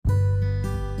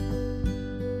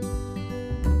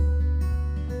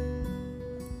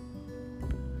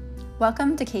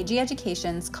Welcome to KG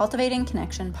Education's Cultivating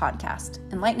Connection podcast,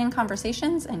 enlightening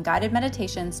conversations and guided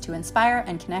meditations to inspire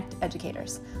and connect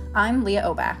educators. I'm Leah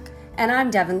Obach. And I'm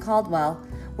Devin Caldwell.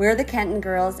 We're the Kenton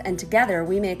Girls, and together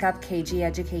we make up KG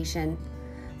Education.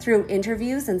 Through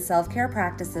interviews and self-care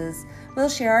practices, we'll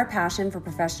share our passion for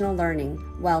professional learning,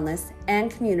 wellness,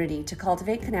 and community to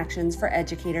cultivate connections for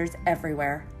educators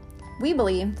everywhere. We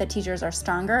believe that teachers are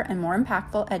stronger and more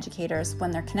impactful educators when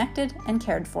they're connected and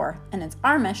cared for, and it's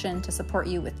our mission to support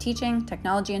you with teaching,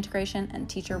 technology integration, and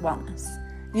teacher wellness.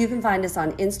 You can find us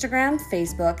on Instagram,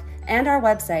 Facebook, and our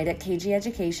website at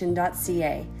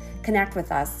kgeducation.ca. Connect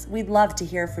with us. We'd love to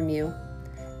hear from you.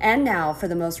 And now for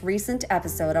the most recent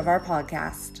episode of our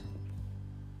podcast.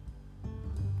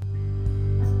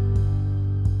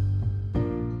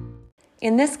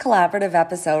 In this collaborative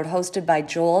episode hosted by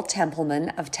Joel Templeman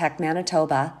of Tech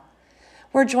Manitoba,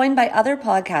 we're joined by other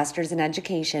podcasters in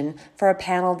education for a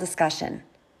panel discussion.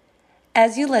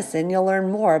 As you listen, you'll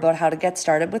learn more about how to get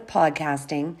started with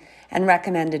podcasting and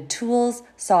recommended tools,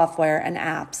 software, and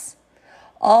apps.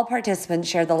 All participants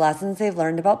share the lessons they've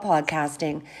learned about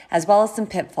podcasting, as well as some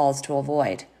pitfalls to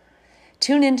avoid.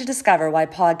 Tune in to discover why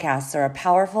podcasts are a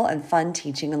powerful and fun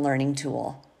teaching and learning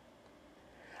tool.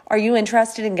 Are you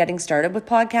interested in getting started with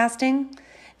podcasting?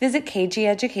 Visit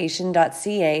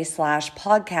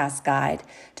kgeducation.ca/podcast guide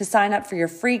to sign up for your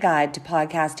free guide to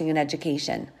podcasting and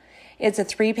education. It's a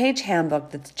 3-page handbook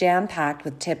that's jam-packed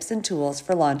with tips and tools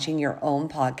for launching your own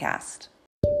podcast.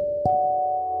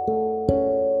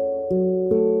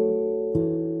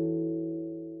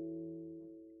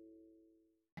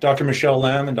 Dr. Michelle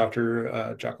Lamb and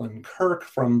Dr. Jacqueline Kirk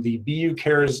from the BU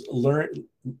Cares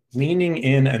Leaning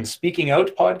In and Speaking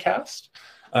Out podcast.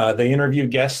 They interview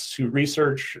guests whose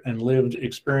research and lived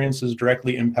experiences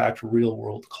directly impact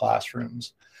real-world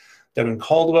classrooms. Devin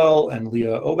Caldwell and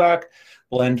Leah Obach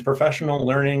blend professional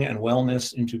learning and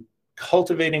wellness into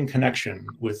cultivating connection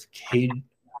with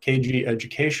KG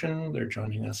Education. They're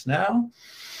joining us now.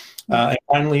 And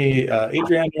finally,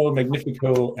 Adriano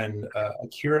Magnifico and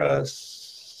Akira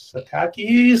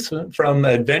Satakis from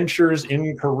Adventures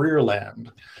in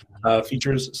Careerland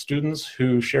features students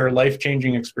who share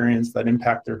life-changing experience that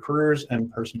impact their careers and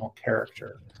personal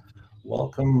character.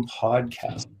 Welcome,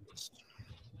 podcasters.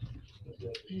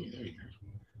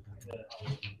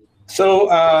 So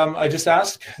I just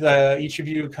ask that each of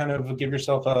you kind of give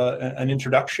yourself an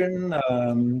introduction.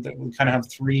 That we kind of have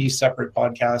 3 separate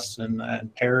podcasts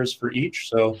and pairs for each.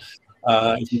 So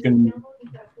if you can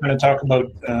kind of talk about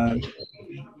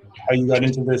how you got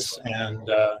into this and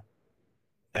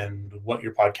what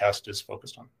your podcast is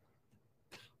focused on.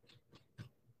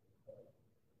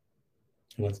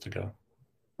 Who wants to go?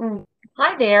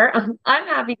 Hi there. I'm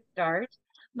happy to start.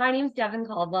 My name is Devin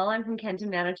Caldwell. I'm from Kenton,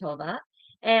 Manitoba,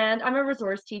 and I'm a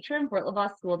resource teacher in Fort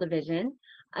Leboss School Division,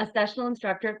 a sessional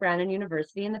instructor at Brandon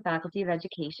University in the Faculty of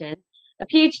Education, a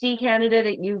PhD candidate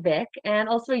at UVic, and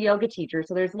also a yoga teacher.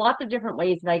 So there's lots of different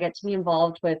ways that I get to be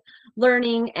involved with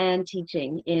learning and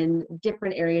teaching in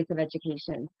different areas of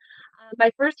education. My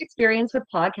first experience with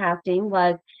podcasting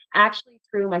was actually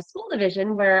through my school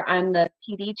division, where I'm the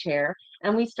PD chair,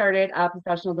 and we started a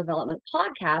professional development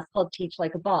podcast called Teach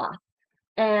Like a Boss.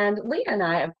 And Leah and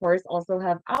I, of course, also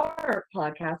have our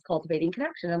podcast, Cultivating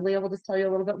Connection, and Leah will just tell you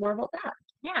a little bit more about that.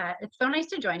 Yeah, it's so nice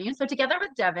to join you. So together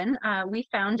with Devin, we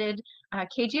founded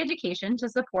KG Education to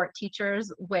support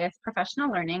teachers with professional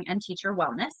learning and teacher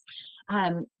wellness.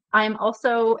 I'm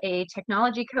also a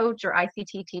technology coach or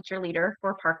ICT teacher leader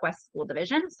for Park West School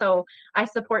Division. So I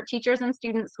support teachers and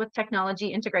students with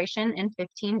technology integration in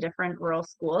 15 different rural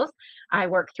schools. I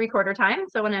work 3/4 time.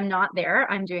 So when I'm not there,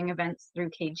 I'm doing events through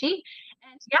KG.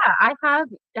 And yeah, I have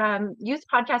used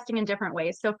podcasting in different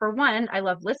ways. So for one, I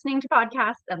love listening to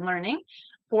podcasts and learning.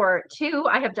 For 2,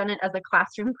 I have done it as a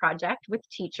classroom project with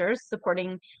teachers,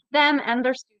 supporting them and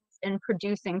their students in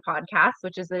producing podcasts,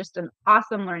 which is just an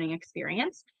awesome learning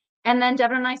experience. And then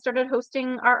Devin and I started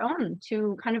hosting our own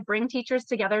to kind of bring teachers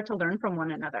together to learn from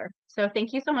one another. So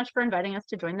thank you so much for inviting us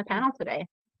to join the panel today.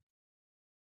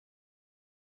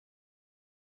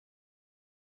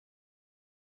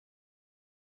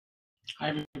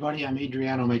 Hi, everybody. I'm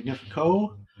Adriano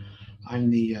Magnifico. I'm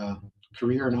the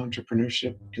Career and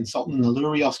Entrepreneurship Consultant in the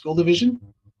Louis School Division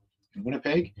in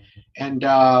Winnipeg. And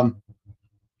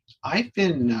I've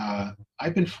been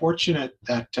fortunate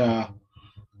that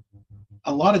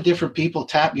a lot of different people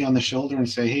tap me on the shoulder and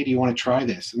say, hey, do you want to try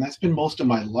this? And that's been most of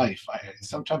my life.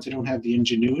 Sometimes I don't have the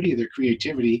ingenuity or the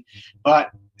creativity, but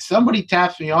somebody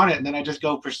taps me on it and then I just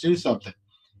go pursue something.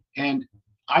 And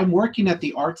I'm working at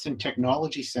the Arts and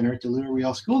Technology Center at the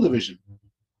Louis School Division.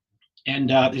 And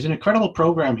there's an incredible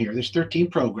program here. There's 13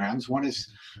 programs. One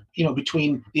is,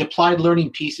 between the applied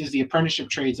learning pieces, the apprenticeship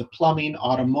trades of plumbing,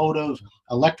 automotive,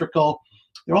 electrical.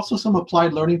 There are also some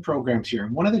applied learning programs here.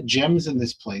 And one of the gems in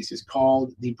this place is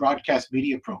called the Broadcast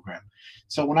Media Program.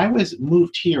 So when I was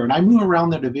moved here, and I move around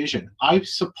the division, I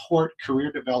support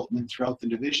career development throughout the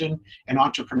division and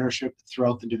entrepreneurship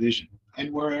throughout the division.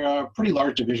 And we're a pretty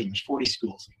large division. There's 40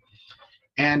 schools.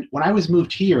 And when I was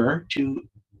moved here to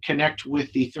connect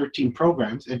with the 13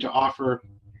 programs and to offer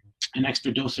an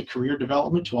extra dose of career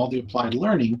development to all the applied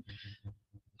learning,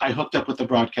 I hooked up with the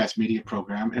Broadcast Media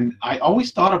Program. And I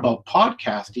always thought about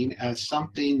podcasting as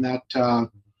something that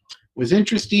was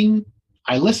interesting.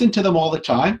 I listen to them all the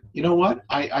time. You know what?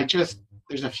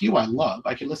 There's a few I love.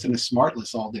 I can listen to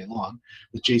Smartless all day long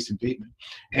with Jason Bateman.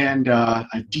 And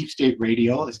Deep State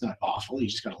Radio, it's not awful. You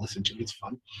just got to listen to it. It's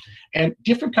fun. And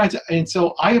different kinds of, and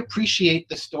so I appreciate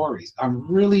the stories. I'm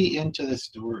really into the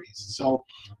stories. So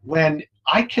when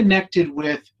I connected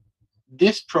with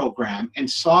this program and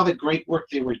saw the great work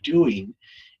they were doing,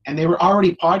 and they were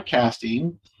already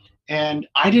podcasting, and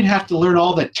I didn't have to learn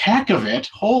all the tech of it.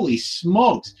 Holy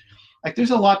smokes. Like,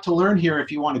 there's a lot to learn here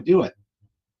if you want to do it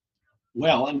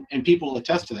well, and people will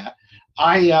attest to that.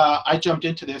 I jumped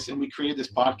into this and we created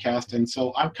this podcast, and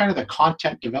so I'm kind of the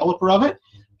content developer of it,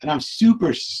 and I'm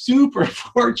super, super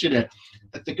fortunate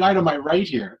that the guy to my right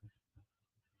here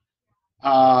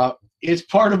is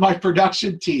part of my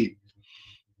production team.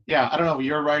 Yeah, I don't know if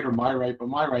you're right or my right, but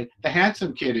my right, the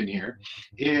handsome kid in here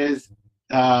is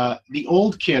the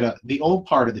old kid, the old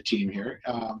part of the team here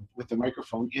with the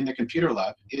microphone in the computer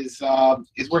lab is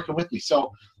working with me. So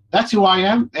that's who I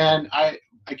am. And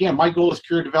again, my goal is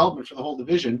career development for the whole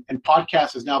division, and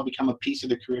podcast has now become a piece of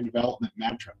the career development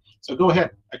mantra. So go ahead,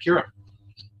 Akira.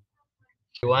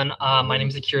 Everyone, my name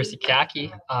is Akira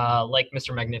Sikaki. Like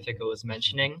Mr. Magnifico was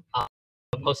mentioning, I'm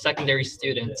a post-secondary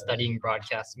student studying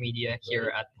broadcast media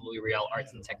here at the Louis Riel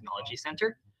Arts and Technology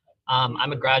Center.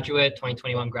 I'm a graduate,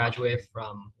 2021 graduate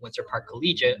from Windsor Park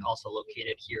Collegiate, also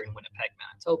located here in Winnipeg,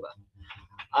 Manitoba.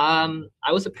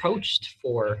 I was approached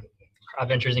for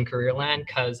Ventures in Careerland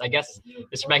because I guess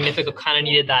Mr. Magnifico kind of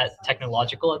needed that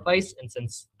technological advice, and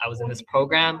since I was in this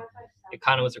program, it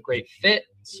kind of was a great fit.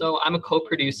 So I'm a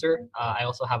co-producer. I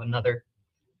also have another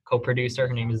co-producer.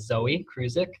 Her name is Zoe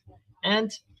Kruzik, and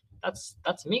that's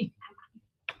me.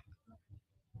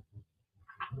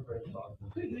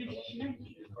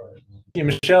 Yeah,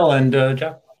 Michelle and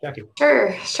Jackie.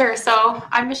 Sure. So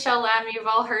I'm Michelle Lamb. You've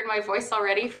all heard my voice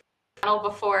already from the panel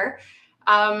before.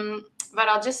 But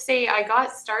I'll just say I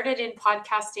got started in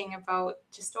podcasting about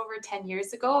just over 10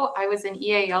 years ago. I was an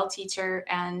EAL teacher,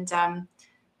 and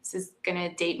this is going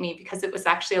to date me because it was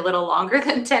actually a little longer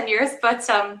than 10 years. But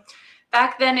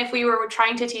back then, if we were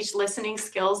trying to teach listening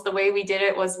skills, the way we did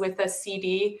it was with a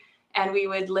CD, and we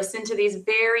would listen to these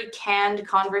very canned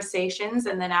conversations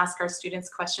and then ask our students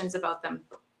questions about them.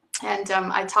 And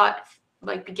I taught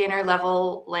like beginner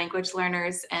level language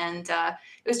learners, and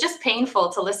it was just painful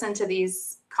to listen to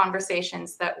these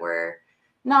conversations that were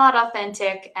not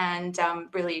authentic and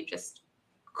really just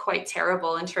quite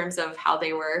terrible in terms of how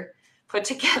they were put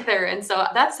together. And so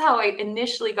that's how I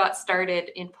initially got started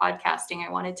in podcasting. I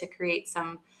wanted to create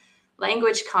some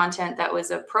language content that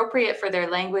was appropriate for their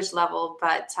language level,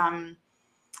 but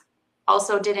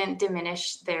also didn't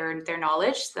diminish their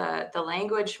knowledge. The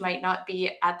language might not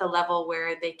be at the level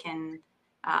where they can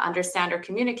understand or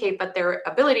communicate, but their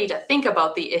ability to think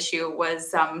about the issue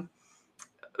was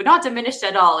not diminished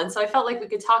at all. And so I felt like we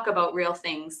could talk about real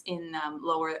things in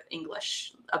lower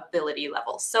English ability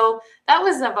levels. So that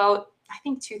was about, I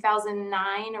think,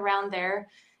 2009, around there.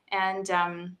 And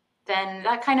then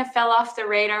that kind of fell off the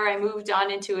radar. I moved on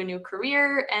into a new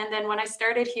career. And then when I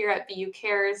started here at BU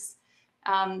Cares,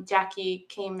 Jackie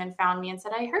came and found me and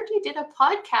said, I heard you did a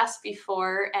podcast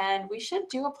before, and we should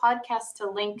do a podcast to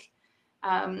link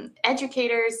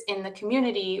educators in the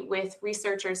community with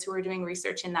researchers who are doing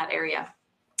research in that area.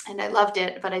 And I loved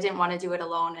it, but I didn't want to do it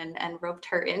alone, and roped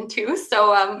her in too.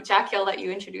 So Jackie, I'll let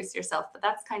you introduce yourself, but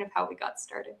that's kind of how we got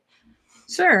started.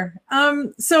 Sure.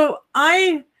 So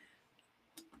I,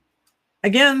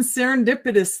 again,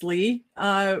 serendipitously,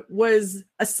 was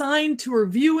assigned to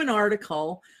review an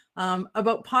article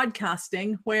about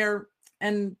podcasting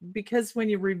and because when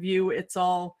you review, it's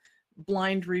all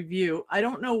blind review. I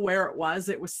don't know where it was.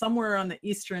 It was somewhere on the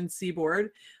Eastern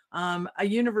Seaboard. A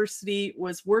university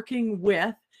was working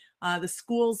with the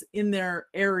schools in their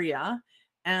area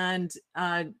and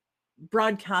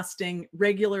broadcasting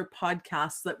regular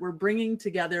podcasts that were bringing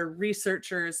together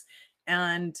researchers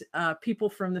and people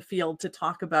from the field to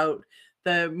talk about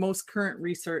the most current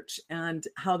research and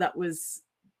how that was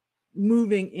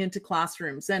moving into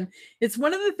classrooms. And it's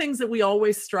one of the things that we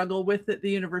always struggle with at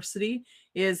the university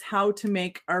is how to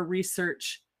make our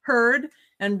research heard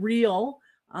and real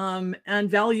and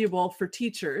valuable for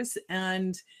teachers.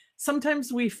 And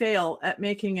sometimes we fail at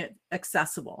making it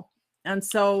accessible. And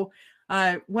so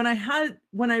when I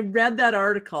read that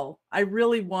article, I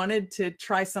really wanted to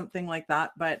try something like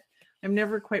that, but I'm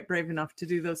never quite brave enough to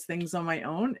do those things on my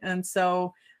own. And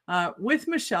so with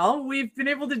Michelle, we've been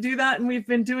able to do that, and we've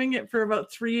been doing it for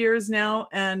about 3 years now.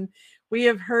 And we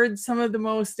have heard some of the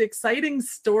most exciting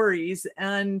stories,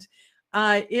 and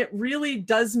it really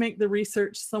does make the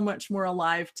research so much more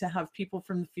alive to have people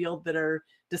from the field that are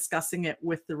discussing it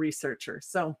with the researcher.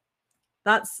 So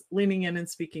that's leaning in and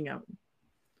speaking out.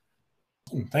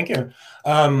 Thank you.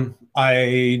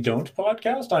 I don't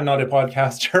podcast. I'm not a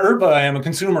podcaster, but I am a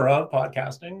consumer of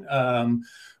podcasting.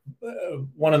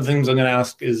 One of the things I'm going to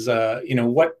ask is,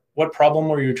 what problem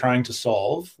were you trying to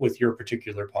solve with your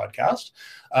particular podcast?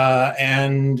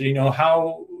 And,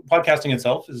 how podcasting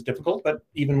itself is difficult, but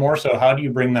even more so, how do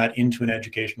you bring that into an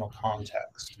educational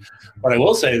context? What I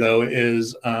will say, though,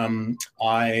 is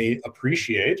I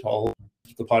appreciate all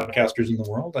the podcasters in the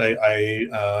world.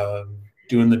 I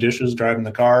doing the dishes, driving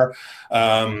the car,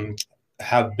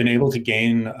 have been able to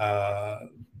gain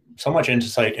so much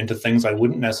insight into things I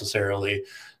wouldn't necessarily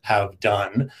have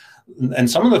done. And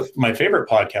some of my favorite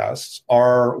podcasts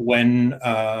are when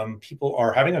people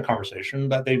are having a conversation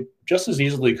that they just as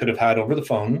easily could have had over the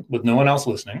phone with no one else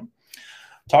listening,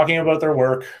 talking about their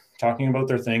work, talking about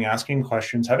their thing, asking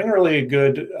questions, having a really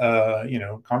good,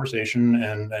 conversation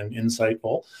and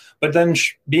insightful, but then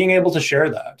being able to share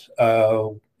that,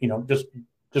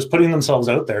 just putting themselves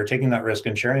out there, taking that risk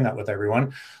and sharing that with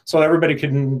everyone so everybody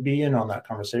can be in on that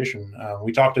conversation.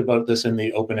 We talked about this in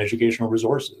the open educational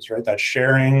resources, right? That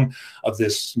sharing of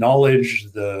this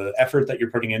knowledge, the effort that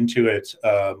you're putting into it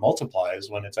multiplies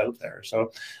when it's out there.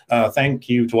 So thank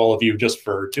you to all of you just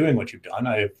for doing what you've done.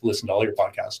 I've listened to all your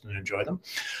podcasts and enjoy them.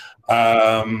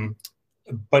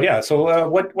 But yeah, so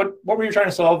what were you trying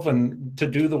to solve and to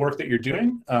do the work that you're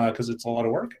doing? Because it's a lot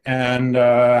of work. And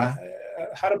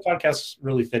how do podcasts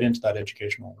really fit into that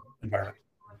educational environment?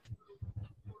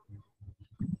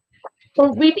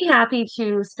 Well, we'd be happy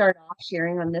to start off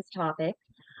sharing on this topic.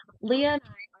 Leah and I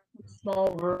are from a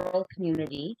small rural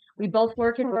community. We both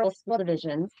work in rural school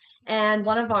divisions, and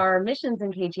one of our missions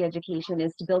in KG Education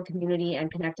is to build community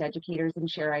and connect educators and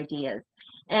share ideas.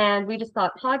 And we just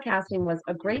thought podcasting was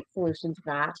a great solution to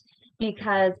that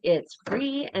because it's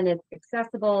free and it's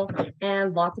accessible,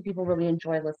 and lots of people really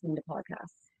enjoy listening to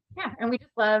podcasts. Yeah, and we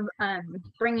just love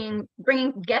bringing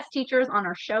guest teachers on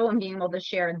our show and being able to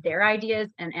share their ideas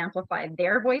and amplify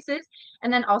their voices,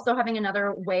 and then also having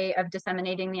another way of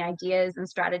disseminating the ideas and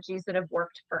strategies that have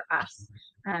worked for us.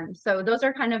 So those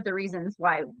are kind of the reasons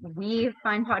why we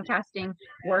find podcasting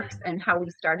works and how we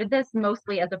started this,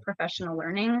 mostly as a professional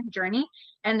learning journey.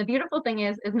 And the beautiful thing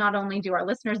is not only do our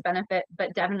listeners benefit,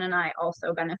 but Devin and I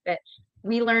also benefit.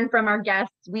 We learn from our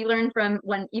guests. We learn from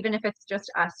even if it's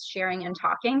just us sharing and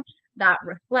talking, that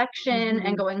reflection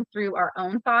and going through our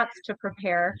own thoughts to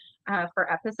prepare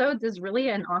for episodes is really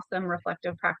an awesome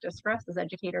reflective practice for us as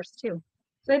educators too.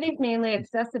 So I think mainly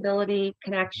accessibility,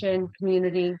 connection,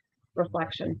 community,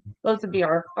 reflection. Those would be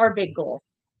our big goals.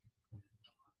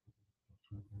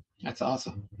 That's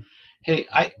awesome. Hey,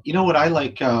 what I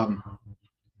like, I've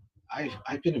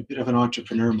been a bit of an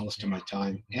entrepreneur most of my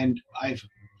time, and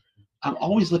I'm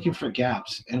always looking for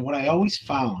gaps. And what I always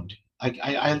found,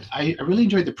 I really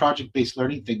enjoyed the project-based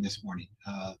learning thing this morning,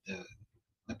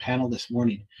 the panel this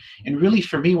morning. And really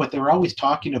for me, what they were always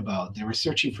talking about, they were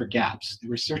searching for gaps. They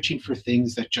were searching for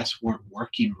things that just weren't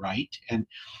working right. And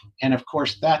of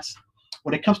course, that's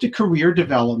when it comes to career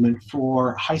development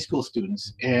for high school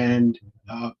students and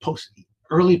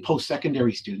early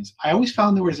post-secondary students, I always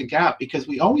found there was a gap because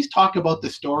we always talk about the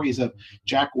stories of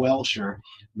Jack Welch or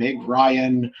Meg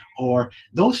Ryan, or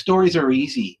those stories are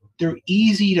easy. They're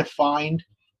easy to find.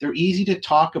 They're easy to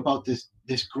talk about this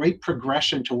great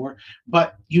progression to work,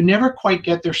 but you never quite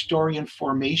get their story in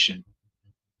formation.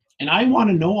 And I want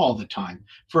to know all the time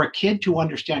for a kid to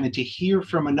understand and to hear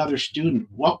from another student,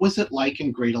 what was it like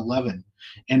in grade 11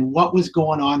 and what was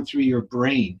going on through your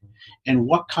brain and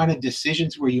what kind of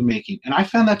decisions were you making? And I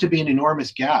found that to be an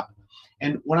enormous gap.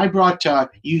 And when I brought,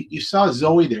 you saw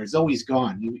Zoe there, Zoe's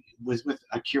gone. He was with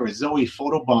Akira. Zoe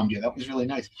photobombed you. That was really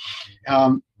nice.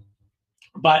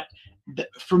 But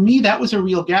for me, that was a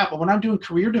real gap. And when I'm doing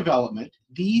career development,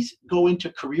 these go into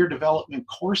career development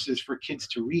courses for kids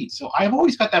to read. So I've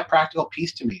always got that practical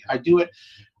piece to me. I do it.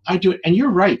 And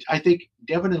you're right. I think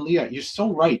Devin and Leah, you're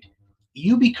so right.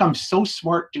 You become so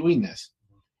smart doing this.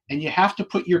 And you have to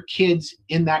put your kids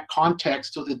in that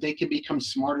context so that they can become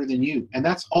smarter than you. And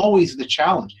that's always the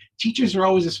challenge. Teachers are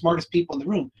always the smartest people in the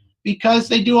room because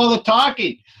they do all the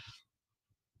talking.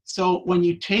 So when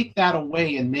you take that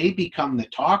away and they become the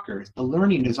talkers, the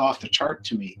learning is off the chart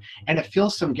to me. And it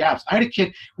fills some gaps. I had a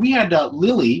kid, we had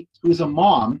Lily, who's a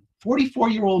mom,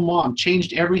 44-year-old mom,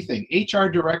 changed everything. HR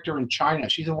director in China.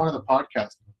 She's in one of the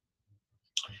podcasts.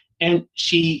 And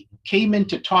she came in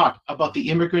to talk about the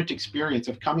immigrant experience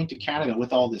of coming to Canada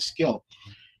with all this skill.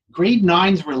 Grade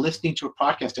 9s were listening to a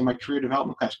podcast in my career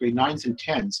development class, grade 9s and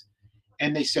 10s.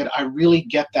 And they said, I really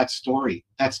get that story.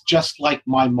 That's just like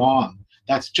my mom.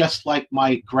 That's just like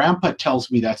my grandpa tells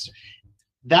me.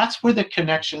 That's where the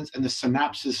connections and the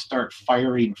synapses start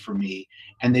firing for me.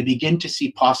 And they begin to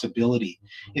see possibility.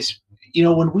 It's, you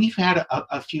know, when we've had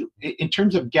a few, in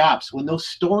terms of gaps, when those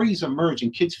stories emerge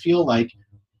and kids feel like,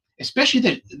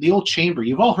 especially the old chamber,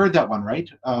 you've all heard that one, right?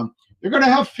 You're going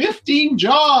to have 15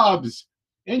 jobs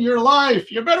in your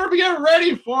life. You better get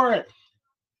ready for it.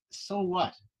 So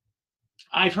what?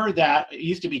 I've heard that. It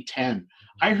used to be 10.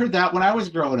 I heard that when I was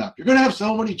growing up. You're going to have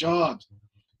so many jobs.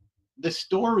 The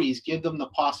stories give them the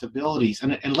possibilities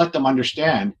and let them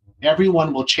understand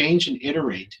everyone will change and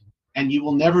iterate, and you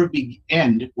will never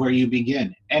end where you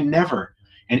begin, and never.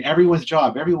 And everyone's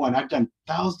job, I've done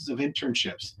thousands of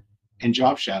internships and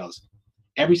job shadows.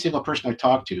 Every single person I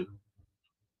talk to,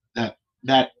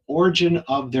 that origin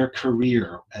of their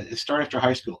career, start after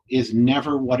high school, is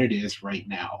never what it is right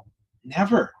now.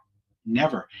 Never.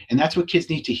 And that's what kids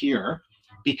need to hear,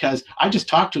 because I just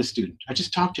talked to a student. I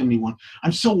just talked to him. He went,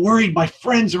 I'm so worried. My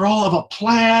friends are all of a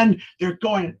plan. They're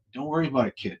going. Don't worry about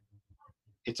it, kid.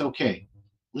 It's okay.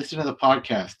 Listen to the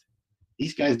podcast.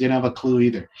 These guys didn't have a clue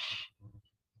either.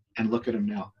 And look at them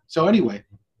now. So anyway,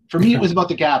 for me, it was about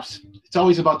the gaps. It's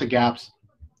always about the gaps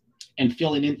and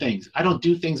filling in things. I don't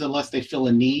do things unless they fill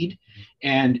a need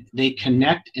and they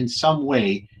connect in some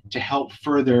way to help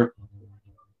further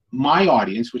my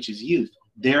audience, which is youth,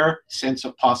 their sense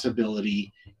of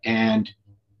possibility and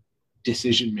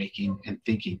decision-making and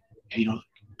thinking. And, you know,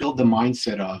 build the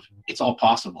mindset of it's all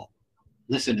possible.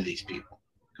 Listen to these people.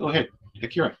 Go ahead,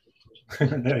 Akira.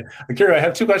 Akira, I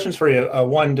have two questions for you.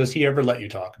 One, does he ever let you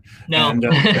talk? No. And,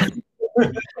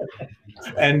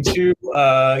 and two,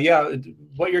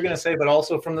 what you're going to say, but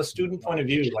also from the student point of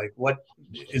view, like, what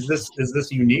is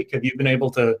this unique? Have you been able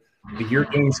to? You're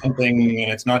doing something,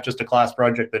 and it's not just a class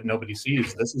project that nobody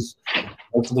sees. This is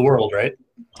most of the world, right?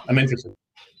 I'm interested.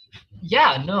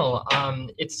 Yeah, no,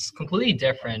 it's completely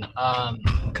different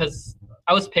because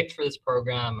I was picked for this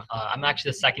program. I'm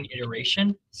actually the second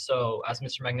iteration. So as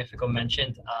Mr. Magnifico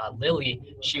mentioned, Lily,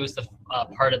 she was the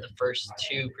part of the first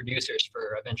two producers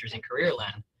for Adventures in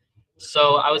Careerland.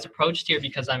 So I was approached here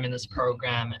because I'm in this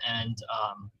program and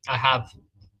I have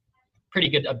pretty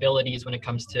good abilities when it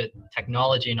comes to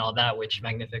technology and all that, which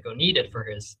Magnifico needed for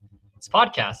his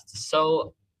podcast.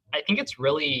 So I think it's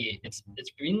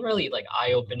been really like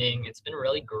eye-opening. It's been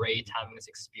really great having this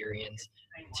experience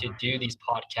to do these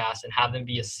podcasts and have them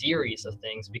be a series of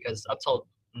things, because up till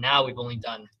now we've only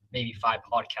done maybe 5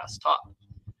 podcasts top.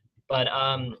 But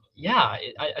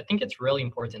I think it's really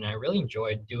important. I really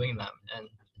enjoyed doing them, and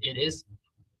it is.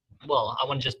 Well, I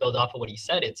want to just build off of what he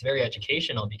said. It's very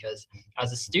educational because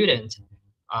as a student,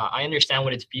 I understand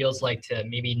what it feels like to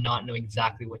maybe not know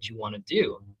exactly what you want to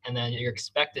do. And then you're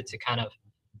expected to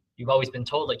you've always been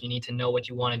told, like, you need to know what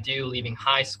you want to do. Leaving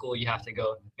high school, you have to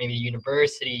go maybe to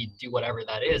university, do whatever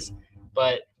that is.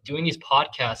 But doing these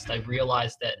podcasts, I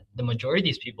realized that the majority of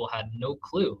these people had no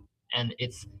clue. And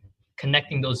it's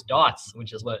connecting those dots,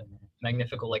 which is what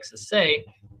Magnifico likes to say,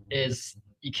 is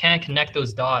you can't connect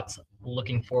those dots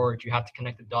looking forward. You have to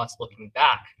connect the dots looking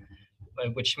back,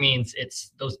 which means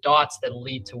it's those dots that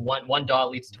lead to one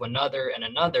dot leads to another and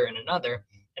another and another.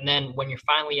 And then when you're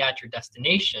finally at your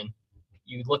destination,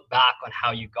 you look back on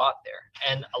how you got there.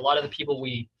 And a lot of the people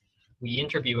we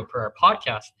interview for our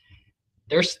podcast,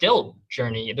 they're still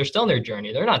in their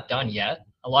journey. They're not done yet.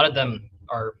 A lot of them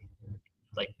are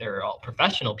they're all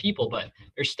professional people, but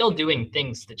they're still doing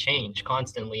things to change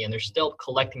constantly, and they're still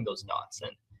collecting those dots.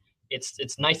 And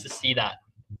it's nice to see that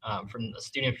from a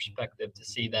student perspective, to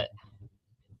see that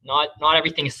not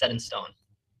everything is set in stone.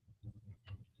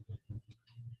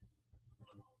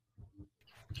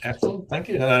 Excellent, thank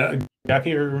you.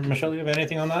 Jackie or Michelle, you have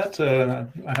anything on that?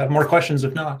 I have more questions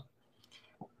if not.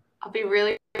 I'll be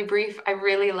really brief. I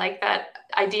really like that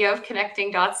idea of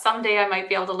connecting dots. Someday I might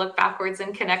be able to look backwards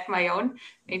and connect my own,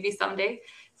 maybe someday.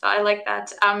 So I like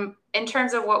that. In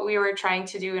terms of what we were trying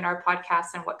to do in our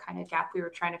podcast and what kind of gap we were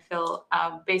trying to fill,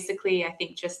 basically, I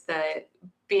think just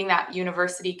being that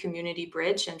university community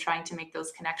bridge and trying to make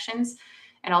those connections.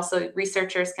 And also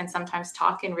researchers can sometimes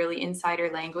talk in really insider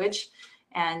language.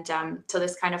 And so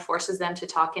this kind of forces them to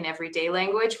talk in everyday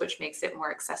language, which makes it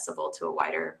more accessible to a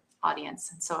wider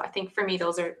audience. And so I think for me,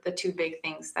 those are the two big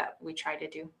things that we try to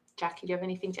do. Jackie, do you have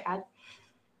anything to add?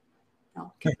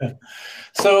 No.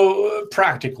 So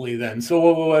practically then,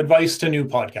 so advice to new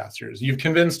podcasters. You've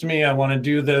convinced me I want to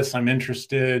do this. I'm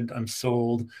interested. I'm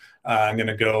sold. I'm going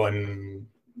to go and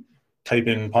type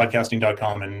in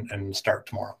podcasting.com and start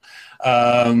tomorrow.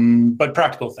 But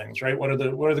practical things, right? What are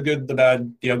the good, the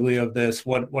bad, the ugly of this?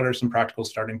 What are some practical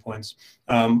starting points?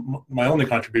 My only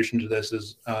contribution to this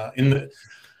is in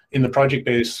the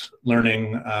project-based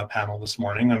learning panel this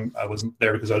morning. I wasn't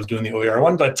there because I was doing the OER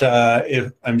one, but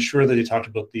I'm sure that he talked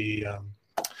about the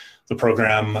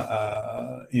program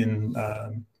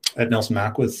at Nelson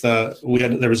Mack with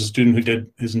there was a student who did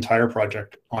his entire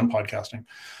project on podcasting.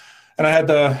 And I had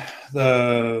the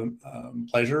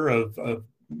pleasure of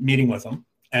meeting with him,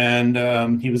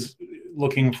 and he was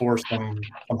looking for some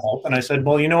help. And I said,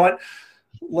 well, you know what?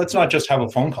 Let's not just have a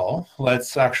phone call.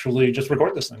 Let's actually just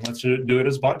record this thing. Let's do it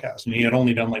as a podcast. And he had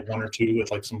only done like one or two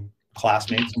with like some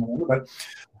classmates and whatever.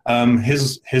 But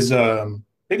his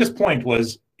biggest point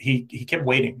was he kept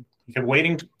waiting. He kept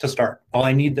waiting to start. Well,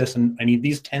 I need this, and I need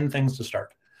these 10 things to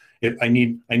start. I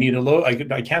need a logo.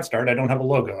 I can't start. I don't have a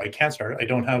logo. I can't start. I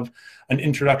don't have an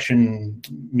introduction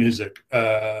music.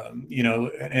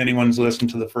 Anyone who's listened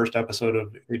to the first episode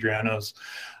of Adriano's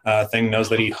thing knows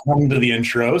that he hummed the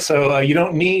intro. So you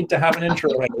don't need to have an intro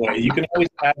right away. You can always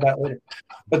add that later.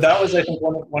 But that was, I think,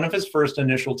 one of his first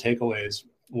initial takeaways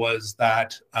was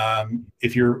that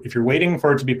if you're waiting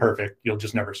for it to be perfect, you'll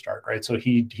just never start, right? So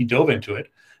he dove into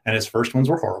it. And his first ones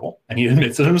were horrible, and he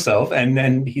admits it himself. And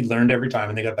then he learned every time,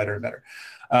 and they got better and better.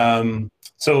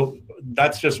 So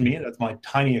that's just me. That's my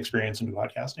tiny experience into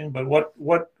podcasting. But what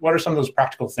are some of those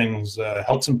practical things?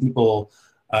 Help some people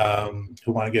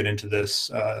who want to get into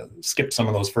this skip some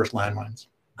of those first landmines.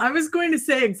 I was going to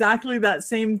say exactly that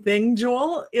same thing,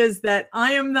 Joel, is that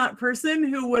I am that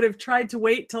person who would have tried to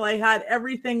wait till I had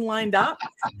everything lined up.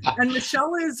 And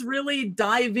Michelle is really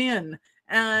dive in.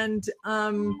 And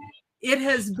it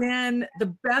has been the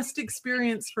best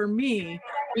experience for me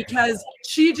because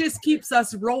she just keeps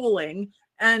us rolling,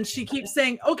 and she keeps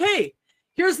saying, okay,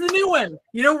 here's the new one.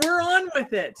 We're on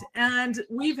with it. And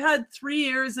we've had 3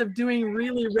 years of doing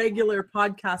really regular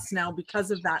podcasts now because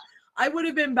of that. I would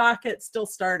have been back at still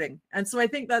starting. And so I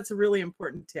think that's a really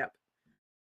important tip.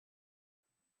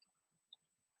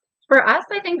 For us,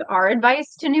 I think our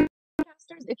advice to new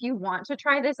podcasters, if you want to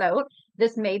try this out,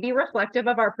 this may be reflective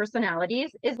of our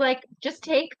personalities, is like just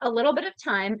take a little bit of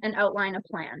time and outline a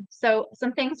plan. So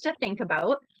some things to think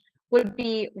about would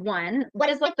be, one, what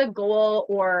is like the goal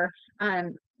or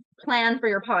plan for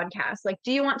your podcast? Like,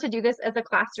 do you want to do this as a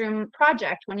classroom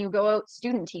project when you go out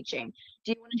student teaching?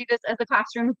 Do you want to do this as a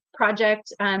classroom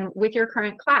project with your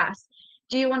current class?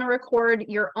 Do you want to record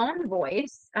your own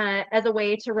voice as a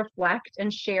way to reflect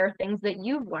and share things that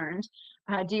you've learned?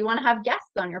 Do you want to have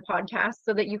guests on your podcast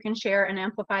so that you can share and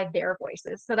amplify their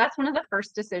voices? So that's one of the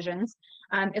first decisions,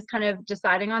 is kind of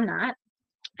deciding on that.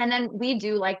 And then we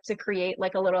do like to create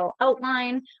like a little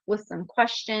outline with some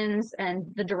questions and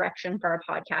the direction for our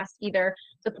podcast, either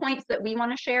the points that we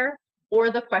want to share or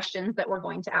the questions that we're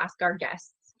going to ask our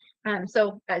guests.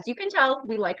 So as you can tell,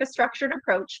 we like a structured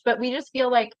approach, but we just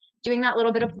feel like doing that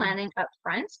little bit of planning up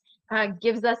front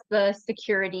gives us the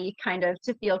security kind of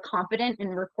to feel confident in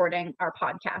recording our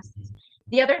podcasts.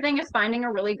 The other thing is finding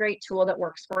a really great tool that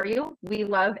works for you. We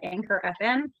love Anchor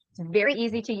FM. It's very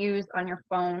easy to use on your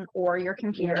phone or your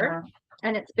computer.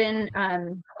 And it's been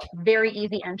very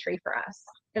easy entry for us.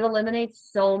 It eliminates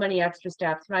so many extra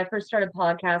steps. When I first started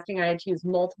podcasting, I had to use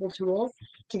multiple tools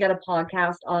to get a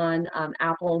podcast on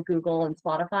Apple, Google, and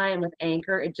Spotify. And with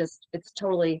Anchor, it's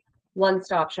totally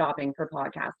one-stop shopping for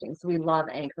podcasting. So we love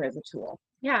Anchor as a tool.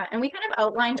 Yeah, and we kind of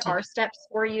outlined our steps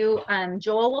for you.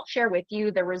 Joel will share with you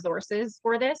the resources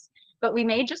for this, but we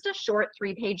made just a short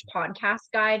 3-page podcast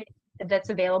guide that's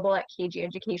available at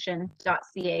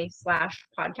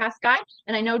kgeducation.ca/podcast guide.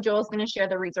 And I know Joel's going to share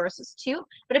the resources too,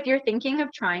 but if you're thinking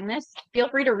of trying this, feel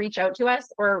free to reach out to us,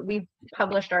 or we've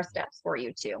published our steps for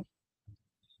you too.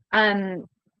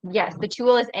 Yes, the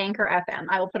tool is Anchor FM.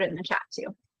 I will put it in the chat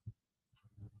too.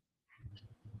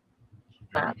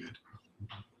 Very good.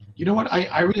 You know what?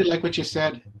 I really like what you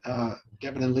said,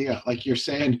 Devin and Leah. Like you're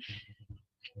saying,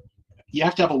 you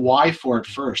have to have a why for it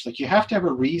first. Like you have to have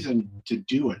a reason to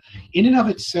do it. In and of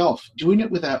itself, doing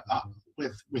it with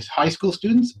with high school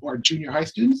students or junior high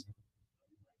students,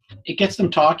 it gets them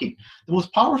talking. The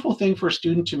most powerful thing for a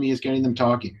student to me is getting them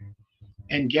talking.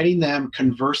 and getting them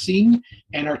conversing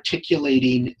and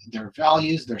articulating their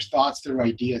values, their thoughts, their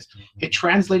ideas. It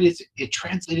translates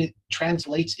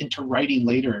into writing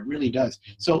later. It really does.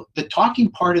 So the talking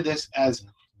part of this as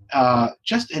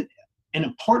just an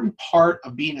important part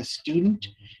of being a student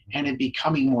and in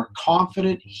becoming more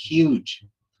confident, huge.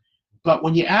 But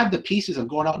when you add the pieces of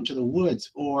going out into the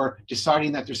woods or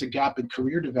deciding that there's a gap in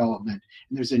career development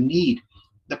and there's a need,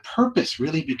 the purpose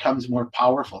really becomes more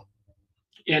powerful.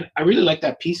 And I really like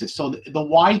that pieces. So the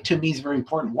why to me is very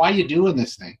important. Why are you doing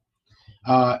this thing?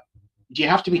 Do you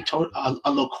have to be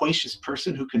a loquacious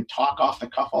person who can talk off the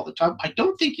cuff all the time? I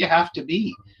don't think you have to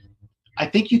be. I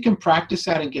think you can practice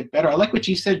that and get better. I like what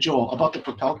you said, Joel, about the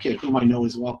Propel kid, whom I know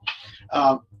as well.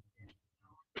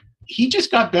 He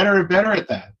just got better and better at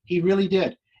that. He really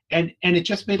did. And it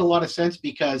just made a lot of sense,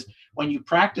 because when you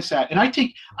practice that, and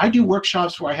I do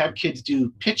workshops where I have kids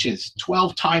do pitches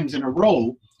 12 times in a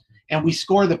row, and we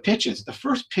score the pitches. The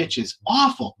first pitch is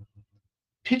awful.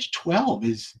 Pitch 12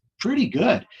 is pretty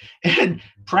good. And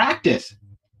practice.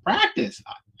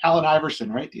 Allen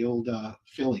Iverson, right? The old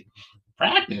Philly.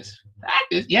 Practice.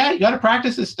 Yeah, you got to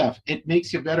practice this stuff. It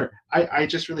makes you better. I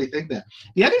just really think that.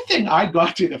 The other thing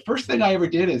the first thing I ever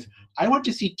did is I went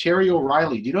to see Terry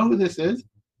O'Reilly. Do you know who this is?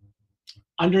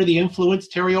 Under the Influence,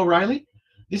 Terry O'Reilly.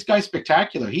 This guy's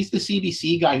spectacular. He's the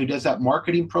CBC guy who does that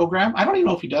marketing program. I don't even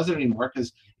know if he does it anymore,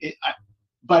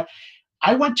 but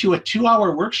I went to a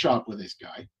 2-hour workshop with this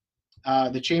guy,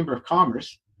 the Chamber of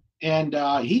Commerce, and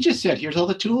he just said, here's all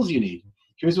the tools you need.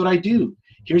 Here's what I do.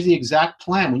 Here's the exact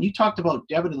plan. When you talked about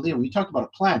Devin and Leah, when you talked about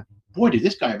a plan, boy, did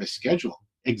this guy have a schedule.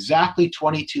 Exactly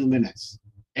 22 minutes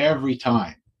every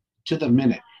time, to the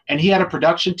minute. And he had a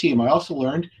production team. I also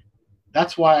learned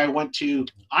that's why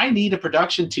I need a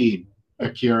production team.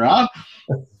 Akira,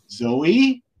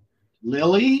 Zoe,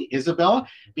 Lily, Isabella,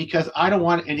 because I don't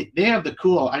want, and they have the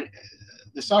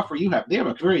software you have. They have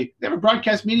a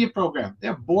broadcast media program. They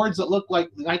have boards that look like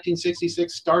the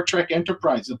 1966 Star Trek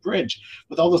Enterprise, the bridge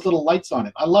with all those little lights on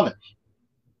it. I love it.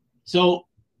 So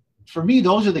for me,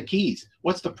 those are the keys.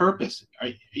 What's the purpose? Are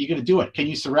you going to do it? Can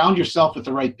you surround yourself with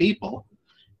the right people?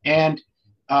 And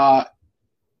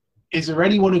is there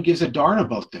anyone who gives a darn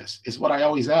about this, is what I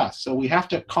always ask. So we have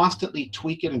to constantly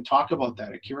tweak it and talk about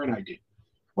that. Akira and I do.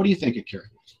 What do you think, Akira?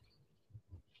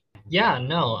 Yeah,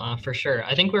 no, for sure.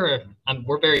 I think we're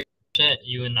very fortunate,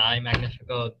 you and I,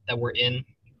 Magnifico, that we're in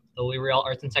the Louis-Riel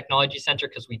Arts and Technology Center,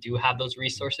 because we do have those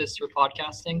resources for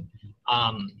podcasting.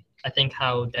 I think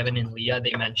how Devin and Leah,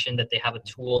 they mentioned that they have a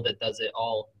tool that does it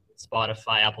all,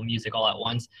 Spotify, Apple Music, all at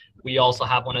once. We also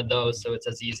have one of those, so it's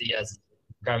as easy as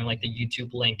grabbing like the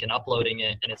YouTube link and uploading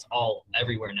it, and it's all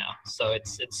everywhere now. So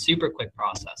it's super quick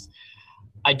process.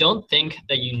 I don't think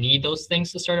that you need those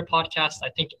things to start a podcast. I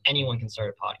think anyone can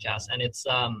start a podcast, and it's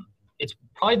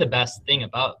probably the best thing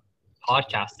about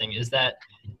podcasting is that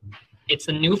it's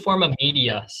a new form of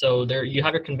media. So there you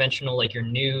have your conventional, like your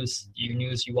news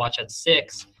you watch at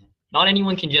 6. Not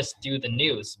anyone can just do the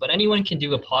news, but anyone can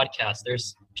do a podcast.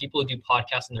 There's people who do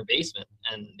podcasts in their basement,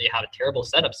 and they have terrible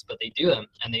setups, but they do them,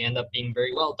 and they end up being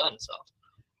very well done. So,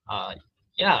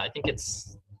 yeah, I think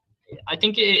it's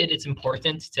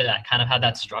important to kind of have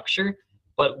that structure.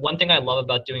 But one thing I love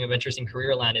about doing Adventures in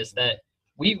Careerland is that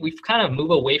we've kind of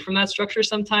move away from that structure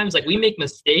sometimes. Like we make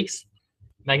mistakes.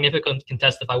 Magnifico can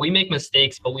testify. We make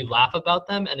mistakes, but we laugh about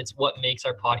them, and it's what makes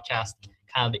our podcast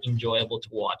kind of enjoyable to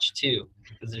watch too,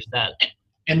 because there's that.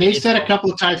 And they said a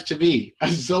couple of times to me,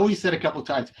 Zoe said a couple of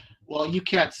times, well, you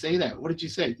can't say that. What did you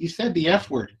say? You said the F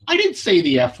word. I didn't say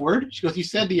the F word. She goes, you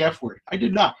said the F word. I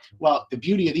did not. Well, the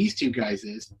beauty of these two guys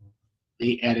is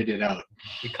they edit it out.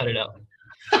 We cut it out.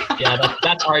 Yeah,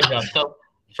 that's our job. So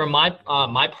for my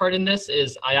part in this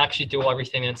is I actually do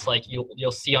everything that's like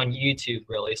you'll see on YouTube,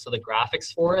 really. So the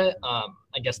graphics for it,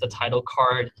 I guess the title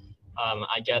card,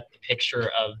 I get the picture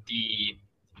of the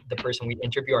person we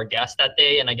interview, our guest that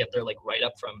day, and I get their like write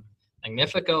up from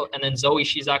Magnifico. And then Zoe,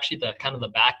 she's actually the kind of the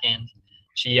back end.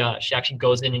 She actually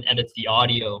goes in and edits the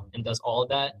audio and does all of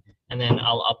that, and then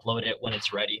I'll upload it when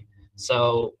it's ready.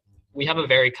 So we have a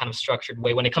very kind of structured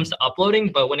way when it comes to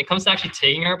uploading, but when it comes to actually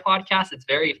taking our podcast, it's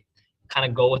very kind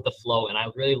of go with the flow. And I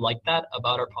really like that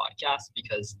about our podcast,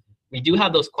 because we do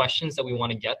have those questions that we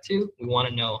want to get to. We want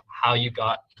to know how you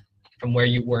got from where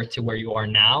you were to where you are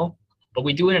now, but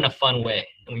we do it in a fun way,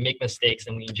 and we make mistakes,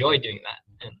 and we enjoy doing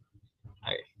that. And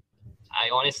I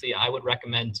honestly, I would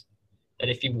recommend that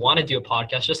if you want to do a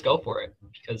podcast, just go for it,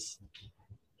 because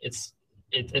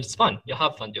it's fun. You'll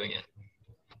have fun doing it.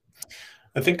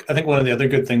 I think one of the other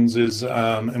good things is,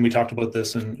 and we talked about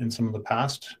this in some of the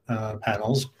past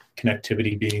panels,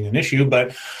 connectivity being an issue,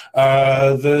 but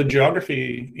the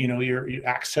geography, your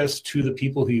access to the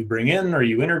people who you bring in or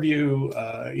you interview,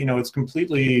 it's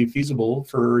completely feasible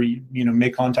for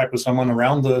make contact with someone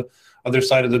around the other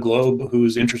side of the globe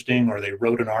who's interesting, or they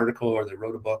wrote an article or they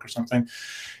wrote a book or something.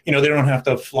 They don't have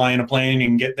to fly in a plane. You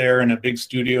can get there in a big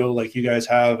studio like you guys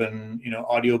have, and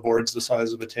audio boards the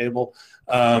size of a table.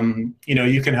 You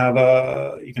can have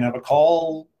a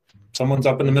call. Someone's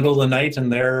up in the middle of the night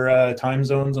and their time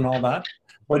zones and all that,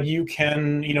 but you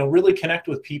can really connect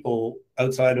with people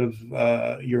outside of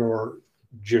your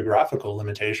geographical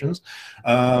limitations,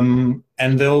 and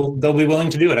they'll be willing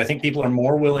to do it. I think people are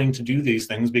more willing to do these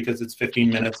things because it's 15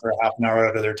 minutes or half an hour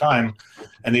out of their time,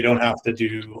 and they don't have to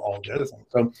do all the other things.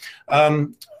 So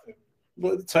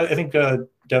I think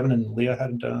Devin and Leah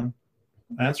had an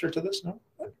answer to this. No.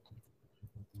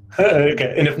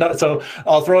 Okay, and if not, so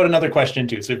I'll throw out another question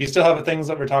too. So if you still have things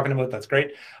that we're talking about, that's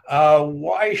great.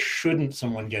 Why shouldn't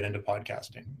someone get into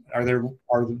podcasting?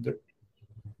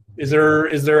 Is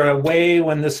there a way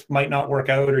when this might not work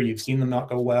out, or you've seen them not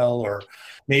go well, or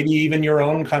maybe even your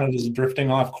own kind of is drifting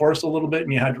off course a little bit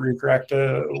and you had to recorrect?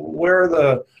 Where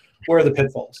are the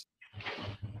pitfalls?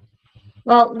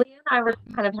 Well, Leah and I were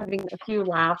kind of having a few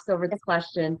laughs over this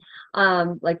question,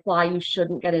 like why you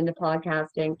shouldn't get into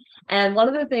podcasting. And one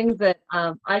of the things that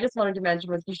I just wanted to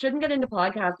mention was you shouldn't get into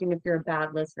podcasting if you're a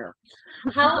bad listener.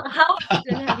 How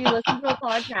often have you listened to a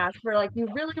podcast where like you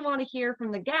really want to hear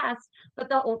from the guest, but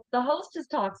the host just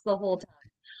talks the whole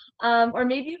time? Or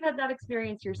maybe you've had that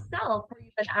experience yourself where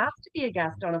you've been asked to be a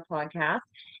guest on a podcast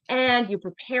and you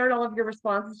prepared all of your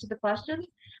responses to the questions,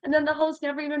 and then the host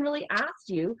never even really asked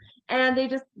you, and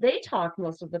they talk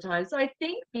most of the time. So I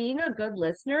think being a good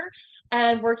listener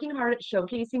and working hard at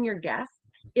showcasing your guests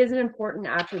is an important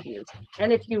attribute.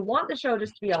 And if you want the show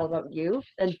just to be all about you,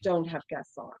 then don't have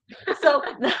guests on. So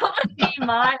that would be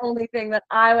my only thing that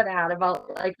I would add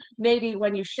about like maybe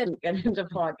when you shouldn't get into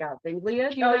podcasting.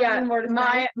 Leah, do you have any more to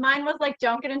say? Mine was like,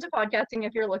 don't get into podcasting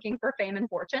if you're looking for fame and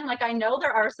fortune. Like, I know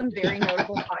there are some very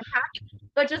notable podcasts,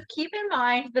 but just keep in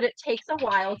mind that it takes a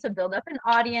while to build up an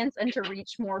audience and to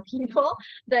reach more people,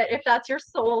 that if that's your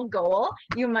sole goal,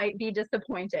 you might be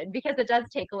disappointed, because it does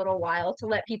take a little while to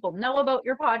let people know about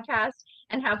your podcast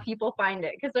and have people find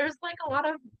it, because there's like a lot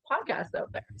of podcasts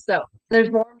out there. So there's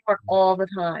more and more all the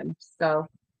time. So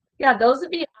yeah, those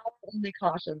would be our only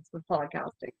cautions with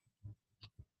podcasting.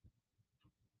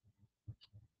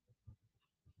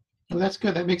 Well, that's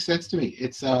good. That makes sense to me.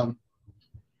 It's I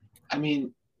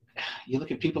mean, you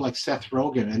look at people like Seth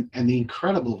Rogen and the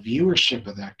incredible viewership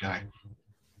of that guy.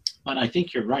 But I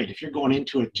think you're right. If you're going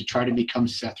into it to try to become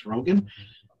Seth Rogen,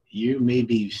 you may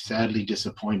be sadly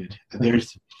disappointed.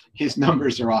 His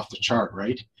numbers are off the chart,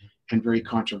 right? And very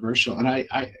controversial. And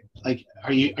I like,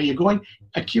 are you going,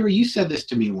 Akira, you said this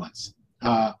to me once.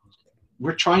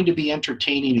 We're trying to be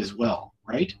entertaining as well,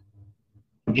 right?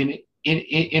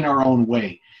 In our own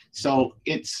way. So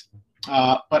it's,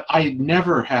 but I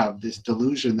never have this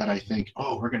delusion that I think,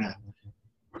 oh, we're gonna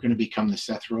become the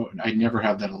Seth Rogen. I never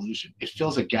have that illusion. It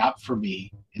fills a gap for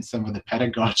me in some of the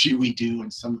pedagogy we do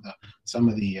and some of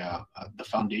the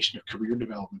foundation of career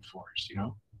development for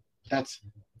us.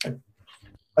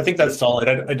 I think that's solid.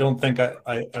 I don't think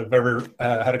I've ever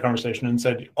had a conversation and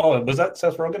said, "Oh, was that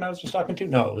Seth Rogen I was just talking to?"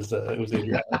 No, it was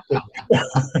Adriana.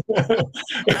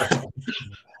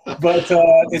 But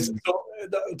it's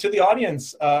to the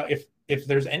audience. If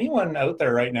there's anyone out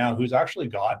there right now who's actually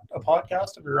got a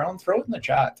podcast of your own, throw it in the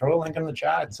chat. Throw a link in the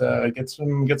chat. Get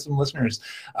some listeners.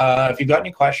 If you've got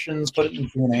any questions, put it in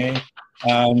Q&A.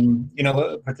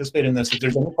 Participate in this. If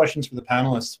there's any questions for the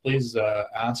panelists, please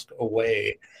ask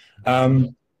away.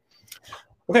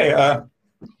 Okay.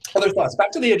 Other thoughts.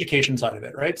 Back to the education side of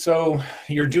it, right? So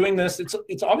you're doing this.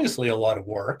 It's obviously a lot of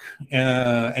work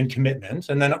and commitment,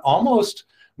 and then almost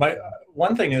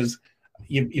one thing is.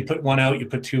 You put one out, you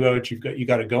put two out, you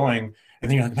got it going, and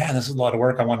then you're like, man, this is a lot of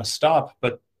work. I want to stop.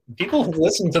 But people have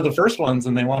listened to the first ones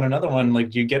and they want another one.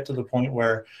 Like, you get to the point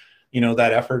where,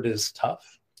 that effort is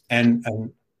tough, and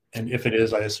if it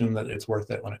is, I assume that it's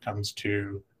worth it when it comes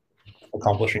to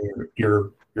accomplishing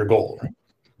your goal. Right?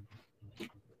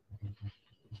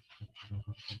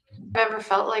 Ever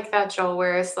felt like that, Joel?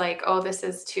 Where it's like, oh, this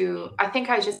is too. I think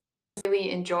I just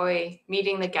really enjoy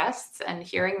meeting the guests and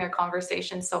hearing their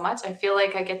conversations so much. I feel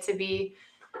like I get to be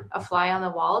a fly on the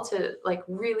wall to like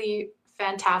really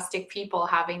fantastic people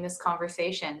having this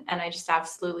conversation, and I just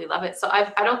absolutely love it. So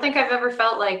I don't think I've ever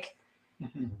felt like,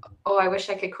 oh, I wish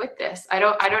I could quit this. I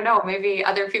don't know. Maybe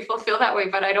other people feel that way,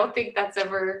 but I don't think that's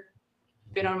ever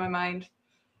been on my mind.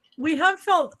 we have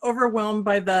felt overwhelmed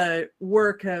by the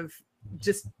work of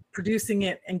just producing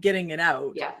it and getting it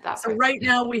out. Yeah, that's So right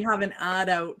now we have an ad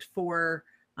out for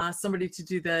somebody to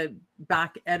do the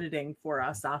back editing for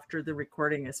us after the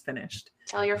recording is finished.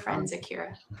 Tell your friends,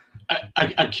 Akira.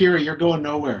 Akira, you're going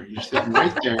nowhere. You're sitting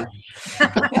right there.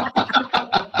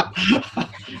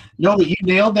 No, but you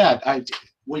nailed that.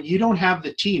 When you don't have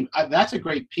the team, that's a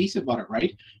great piece about it,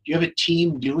 right? You have a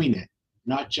team doing it,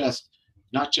 not just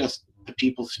the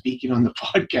people speaking on the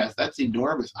podcast. That's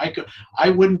enormous. I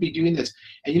wouldn't be doing this.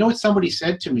 And you know what somebody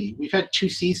said to me? We've had 2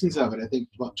 seasons of it. I think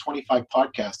about 25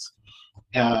 podcasts.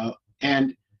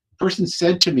 And person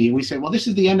said to me, we said, well, this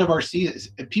is the end of our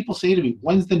season. And people say to me,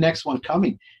 when's the next one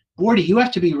coming? Gordy, you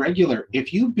have to be regular.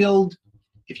 If you build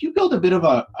a bit of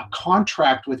a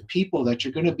contract with people that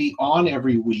you're going to be on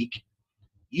every week,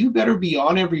 you better be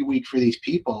on every week for these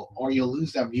people, or you'll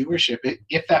lose that viewership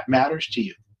if that matters to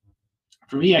you.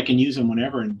 For me, I can use them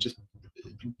whenever and just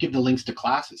give the links to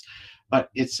classes. But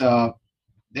it's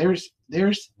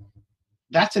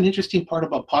that's an interesting part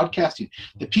about podcasting.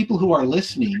 The people who are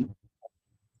listening,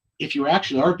 if you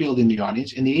actually are building the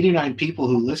audience, and the 89 people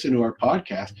who listen to our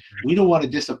podcast, we don't want to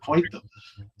disappoint them.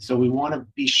 So we want to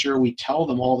be sure we tell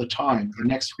them all the time, the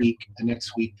next week, the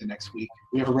next week, the next week.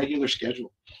 We have a regular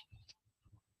schedule.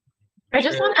 I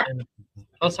just want to.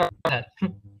 Oh, sorry. Go ahead.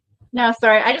 No,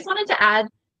 sorry. I just wanted to add,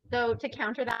 though, to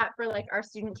counter that for like our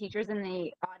student teachers in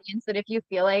the audience, that if you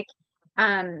feel like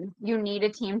you need a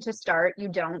team to start, you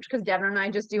don't, because Devin and I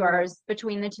just do ours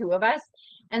between the 2 of us.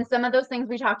 And some of those things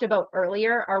we talked about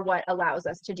earlier are what allows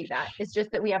us to do that. It's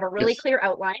just that we have a really clear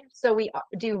outline. So we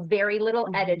do very little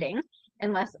editing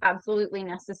unless absolutely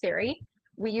necessary.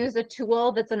 We use a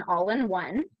tool that's an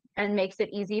all-in-one and makes it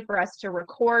easy for us to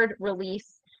record,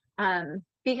 release,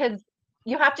 because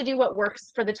you have to do what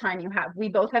works for the time you have. We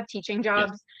both have teaching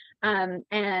jobs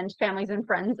and families and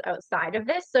friends outside of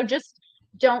this. So just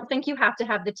don't think you have to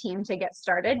have the team to get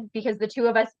started, because the 2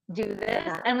 of us do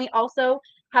this. And we also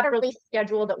have a release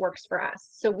schedule that works for us.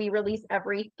 So we release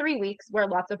every 3 weeks, where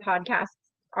lots of podcasts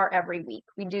are every week.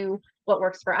 We do what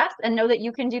works for us, and know that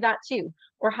you can do that too,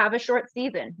 or have a short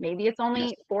season. Maybe it's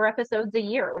only 4 episodes a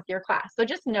year with your class. So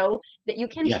just know that you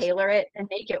can tailor it and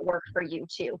make it work for you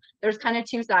too. There's kind of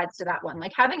 2 sides to that one.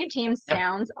 Like, having a team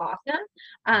sounds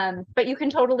awesome, but you can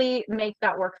totally make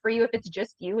that work for you if it's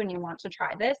just you and you want to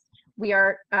try this. We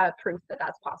are proof that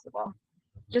that's possible.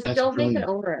 Just That's don't make brilliant.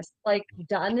 it onerous. Like,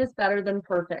 done is better than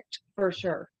perfect, for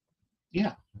sure.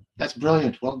 Yeah, that's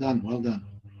brilliant. Well done. Well done.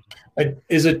 Do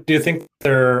you think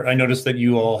I noticed that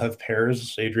you all have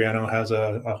pairs. Adriano has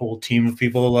a whole team of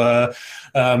people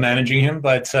managing him,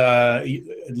 but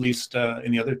at least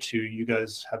in the other 2, you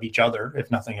guys have each other, if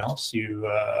nothing else.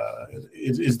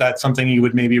 Is that something you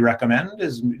would maybe recommend?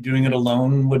 Is doing it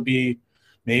alone would be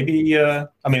maybe,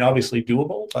 obviously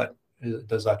doable, but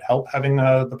does that help having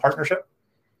the partnership?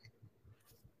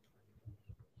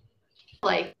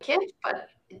 Like it, but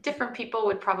different people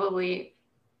would probably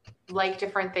like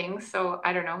different things. So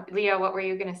I don't know. Leah, what were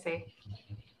you going to say?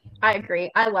 I agree.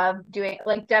 I love doing,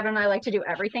 like, Devin and I like to do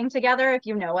everything together. If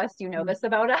you know us, you know this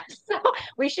about us. So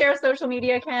we share a social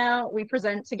media account, we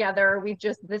present together.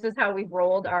 This is how we've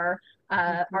rolled our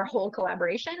whole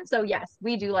collaboration. So yes,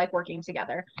 we do like working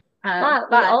together. But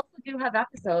we also do have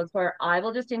episodes where I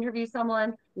will just interview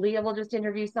someone, Leah will just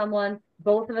interview someone,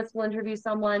 both of us will interview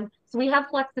someone. So we have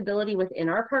flexibility within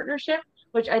our partnership,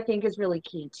 which I think is really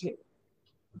key too.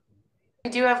 We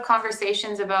do have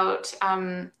conversations about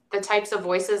the types of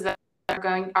voices that are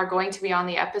going to be on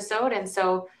the episode. And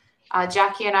so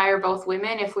Jackie and I are both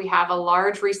women. If we have a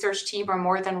large research team or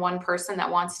more than one person that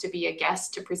wants to be a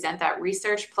guest to present that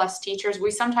research, plus teachers, we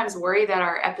sometimes worry that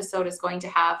our episode is going to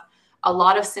have a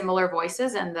lot of similar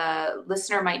voices and the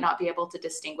listener might not be able to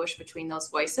distinguish between those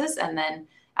voices. And then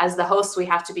as the host, we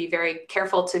have to be very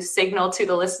careful to signal to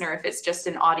the listener, if it's just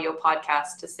an audio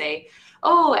podcast, to say,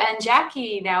 oh, and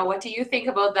Jackie, now what do you think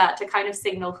about that, to kind of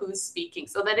signal who's speaking.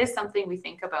 So that is something we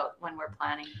think about when we're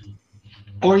planning.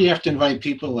 Or you have to invite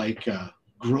people like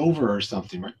Grover or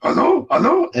something, right? Hello,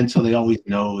 hello. And so they always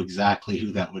know exactly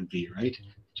who that would be, right?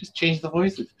 Just change the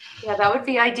voices. Yeah, that would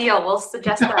be ideal. We'll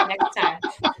suggest that next time.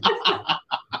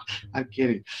 I'm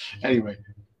kidding. Anyway,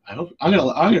 I'm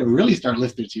gonna really start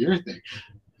listening to your thing.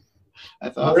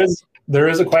 That's awesome. There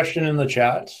is a question in the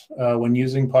chat. When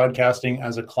using podcasting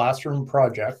as a classroom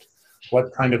project,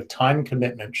 what kind of time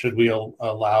commitment should we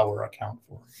allow or account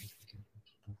for?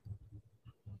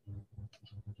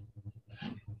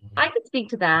 I could speak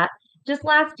to that. Just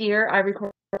last year, I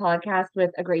recorded a podcast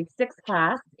with a grade 6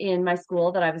 class in my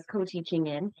school that I was co-teaching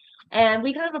in. And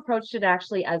we kind of approached it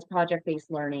actually as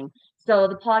project-based learning. So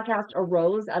the podcast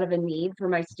arose out of a need for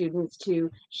my students to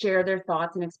share their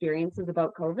thoughts and experiences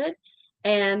about COVID.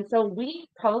 And so we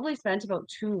probably spent about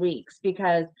 2 weeks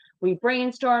because we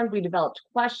brainstormed, we developed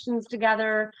questions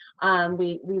together,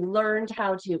 we learned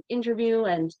how to interview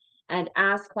and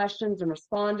ask questions and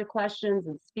respond to questions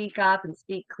and speak up and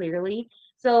speak clearly.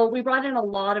 So we brought in a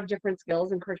lot of different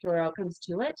skills and curricular outcomes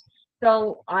to it.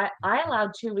 So I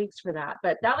allowed 2 weeks for that,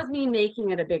 but that was me making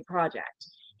it a big project.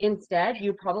 Instead,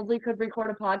 you probably could record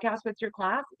a podcast with your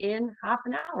class in half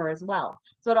an hour as well.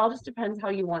 So it all just depends how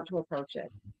you want to approach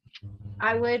it.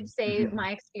 I would say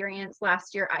my experience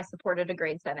last year, I supported a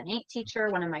grade 7-8 teacher,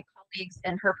 one of my colleagues,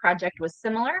 and her project was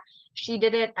similar. She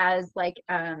did it as like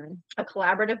a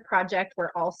collaborative project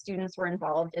where all students were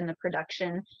involved in the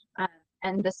production.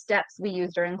 And the steps we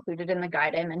used are included in the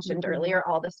guide I mentioned earlier,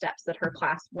 all the steps that her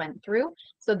class went through.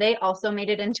 So they also made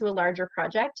it into a larger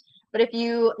project. But if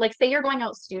you, like, say you're going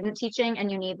out student teaching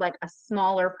and you need like a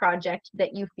smaller project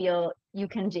that you feel you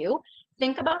can do,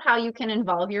 think about how you can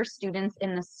involve your students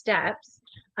in the steps.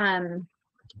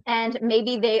 And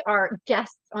maybe they are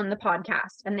guests on the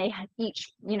podcast and they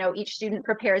each student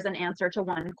prepares an answer to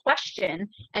one question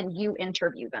and you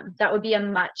interview them. That would be a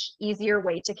much easier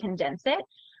way to condense it.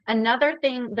 Another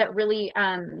thing that really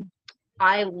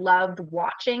I loved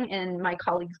watching in my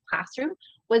colleagues' classroom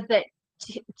was that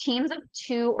teams of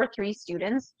 2 or 3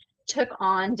 students took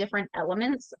on different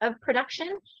elements of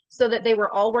production so that they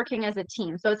were all working as a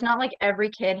team. So it's not like every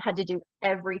kid had to do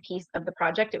every piece of the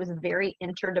project. It was very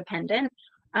interdependent.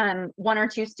 1 or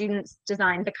 2 students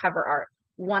designed the cover art.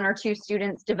 1 or 2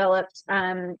 students developed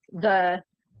the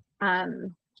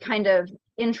kind of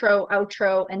intro,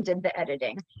 outro, and did the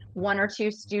editing. 1 or 2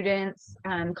 students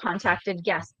contacted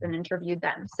guests and interviewed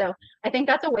them. So I think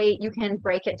that's a way you can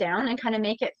break it down and kind of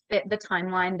make it fit the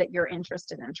timeline that you're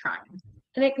interested in trying.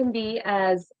 And it can be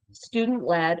as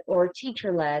student-led or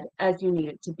teacher-led as you need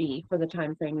it to be for the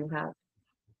time frame you have.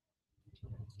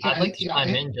 I'd like to chime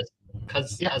in just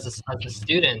because as a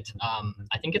student,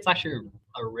 I think it's actually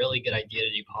a really good idea to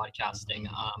do podcasting.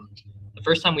 The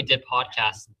first time we did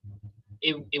podcasts,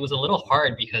 it was a little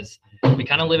hard because we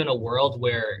kind of live in a world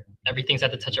where everything's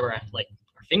at the touch of our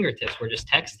fingertips. We're just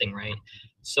texting, right?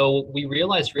 So we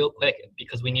realized real quick,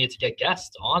 because we needed to get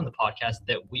guests on the podcast,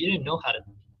 that we didn't know how to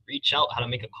reach out, how to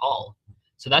make a call.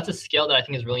 So that's a skill that I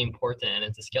think is really important, and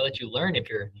it's a skill that you learn if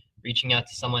you're reaching out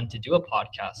to someone to do a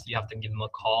podcast. You have to give them a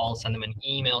call, send them an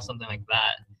email, something like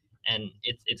that. And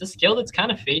it's a skill that's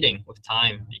kind of fading with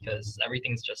time because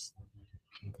everything's just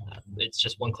it's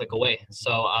just one click away.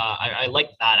 So I like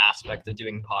that aspect of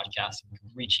doing podcasts,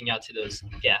 reaching out to those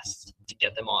guests to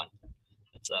get them on.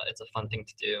 It's a fun thing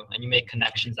to do, and you make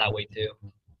connections that way too.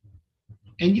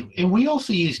 And we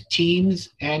also use Teams,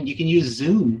 and you can use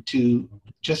Zoom to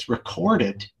just record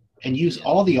it and use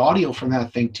all the audio from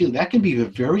that thing too. That can be a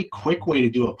very quick way to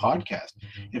do a podcast.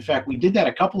 In fact, we did that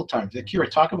a couple of times. Kira,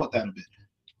 talk about that a bit.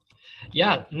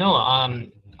 Yeah, no,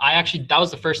 I actually, that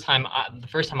was the first time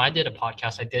I did a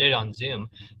podcast, I did it on Zoom.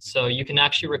 So you can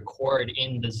actually record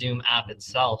in the Zoom app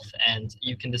itself, and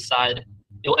you can decide,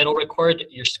 it'll record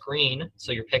your screen,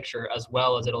 so your picture, as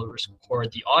well as it'll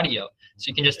record the audio. So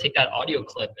you can just take that audio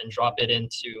clip and drop it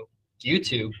into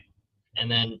YouTube, and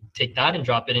then take that and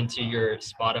drop it into your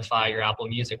Spotify, your Apple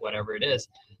Music, whatever it is.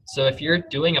 So if you're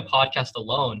doing a podcast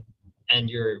alone and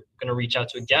you're going to reach out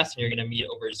to a guest and you're going to meet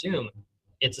over Zoom,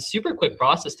 it's a super quick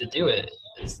process to do it.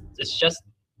 It's just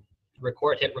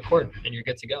hit record, and you're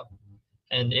good to go.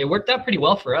 And it worked out pretty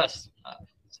well for us.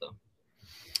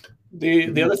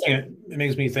 The other thing it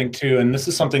makes me think too, and this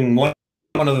is something one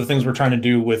of the things we're trying to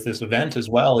do with this event as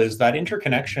well, is that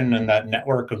interconnection and that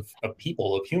network of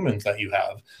people, of humans that you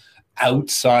have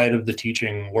outside of the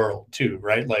teaching world too,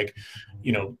 right? Like,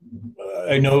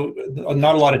 I know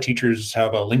not a lot of teachers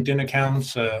have a LinkedIn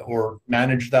account or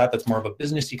manage that. That's more of a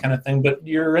businessy kind of thing, but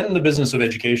you're in the business of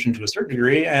education to a certain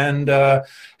degree, and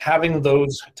having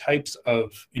those types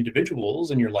of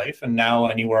individuals in your life, and now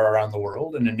anywhere around the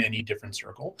world and in any different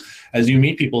circle, as you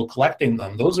meet people, collecting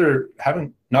them, those are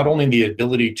having not only the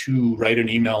ability to write an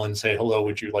email and say, hello,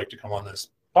 would you like to come on this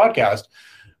podcast?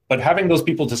 But having those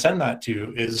people to send that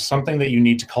to is something that you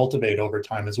need to cultivate over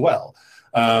time as well.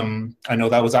 I know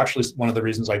that was actually one of the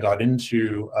reasons I got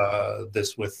into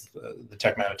this with the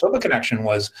Tech Manitoba connection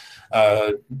was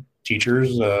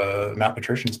teachers, Matt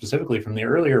Patrician specifically from the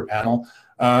earlier panel,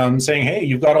 saying, hey,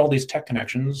 you've got all these tech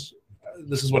connections.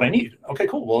 This is what I need. Okay,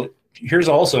 cool. Well, here's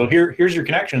your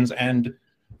connections, and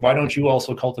why don't you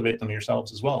also cultivate them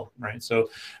yourselves as well, right? So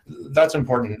that's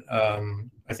important,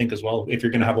 I think, as well, if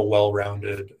you're going to have a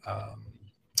well-rounded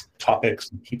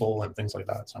topics and people and things like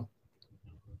that. So.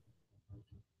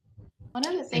 One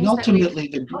of the things And that we ultimately,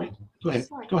 go ahead.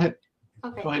 sorry. Go ahead.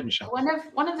 Okay. Go ahead, Michelle.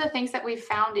 One of the things that we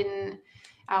found in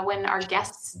when our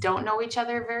guests don't know each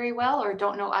other very well or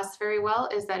don't know us very well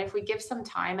is that if we give some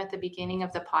time at the beginning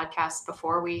of the podcast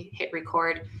before we hit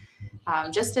record,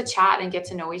 just to chat and get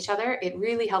to know each other, it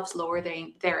really helps lower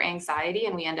their anxiety,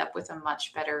 and we end up with a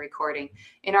much better recording.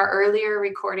 In our earlier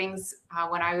recordings,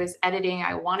 when I was editing,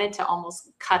 I wanted to almost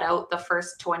cut out the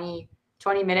first 20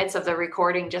 minutes of the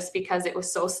recording just because it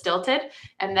was so stilted.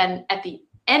 And then at the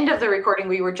end of the recording,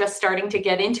 we were just starting to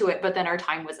get into it, but then our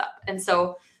time was up. And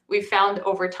so we found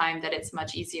over time that it's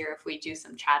much easier if we do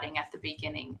some chatting at the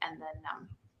beginning and then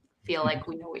feel like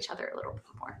we know each other a little bit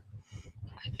more.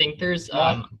 I think there's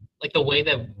like the way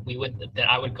that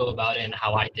I would go about it and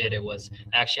how I did it was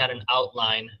I actually had an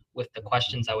outline with the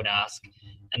questions I would ask,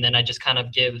 and then I just kind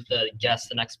of give the guests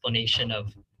an explanation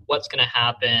of what's going to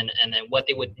happen and then what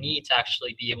they would need to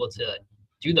actually be able to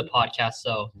do the podcast.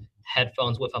 So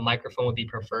headphones with a microphone would be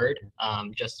preferred,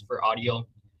 just for audio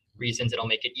reasons. It'll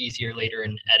make it easier later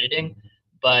in editing,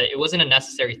 but it wasn't a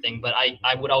necessary thing. But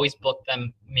I would always book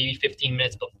them maybe 15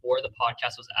 minutes before the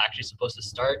podcast was actually supposed to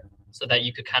start, so that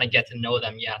you could kind of get to know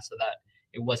them, so that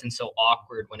it wasn't so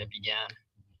awkward when it began.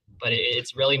 But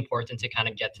it's really important to kind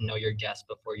of get to know your guests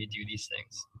before you do these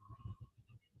things.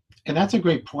 And that's a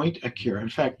great point, Akira. In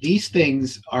fact, these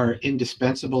things are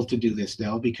indispensable to do this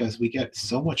now because we get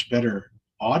so much better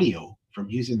audio from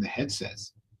using the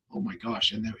headsets. Oh my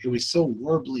gosh. And it was so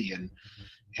warbly and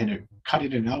it cut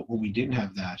it out when we didn't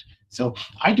have that. So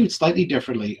I do it slightly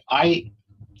differently.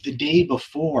 The day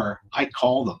before, I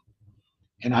call them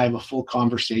and I have a full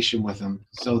conversation with them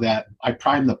so that I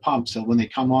prime the pump. So when they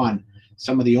come on,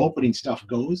 some of the opening stuff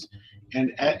goes.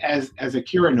 And as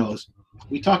Akira knows,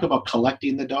 we talk about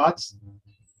collecting the dots,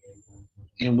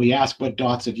 and we ask what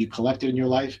dots have you collected in your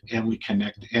life, and we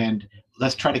connect. And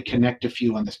let's try to connect a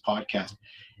few on this podcast.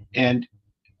 And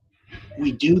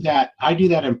we do that. I do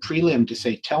that in prelim to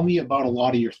say, tell me about a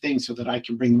lot of your things so that I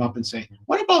can bring them up and say,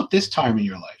 what about this time in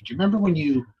your life? Do you remember when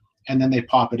you, and then they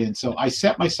pop it in. So I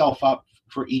set myself up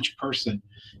for each person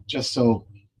just so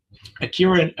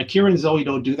Akira and Zoe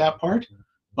don't do that part,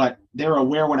 but they're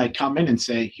aware when I come in and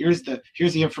say, here's the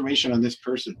information on this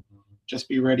person. Just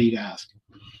be ready to ask.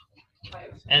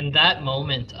 And that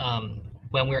moment,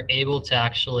 when we're able to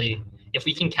actually, if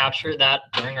we can capture that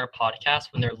during our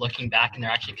podcast, when they're looking back and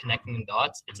they're actually connecting the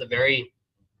dots, it's a very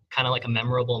kind of like a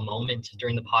memorable moment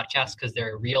during the podcast because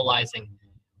they're realizing,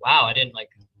 wow, I didn't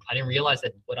realize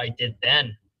that what I did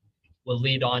then will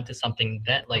lead on to something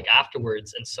that like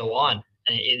afterwards and so on.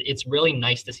 And it's really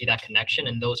nice to see that connection.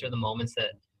 And those are the moments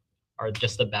that are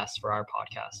just the best for our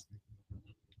podcast.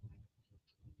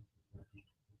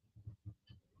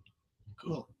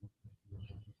 Cool.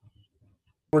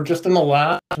 We're just in the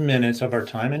last minutes of our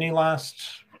time. Any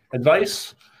last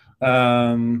advice?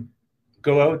 Go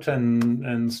out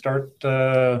and start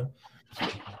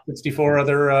 64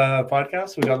 other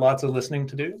podcasts. We got lots of listening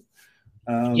to do.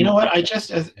 You know what?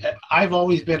 I've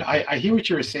always been, I hear what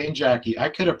you were saying, Jackie. I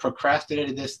could have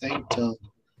procrastinated this thing till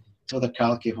the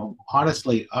cow came home.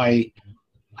 Honestly, I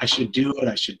should do it.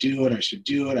 I should do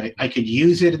it. I could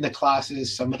use it in the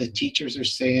classes. Some of the teachers are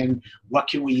saying, what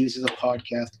can we use as a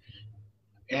podcast?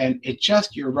 And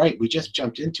you're right. We just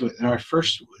jumped into it. And our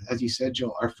first, as you said,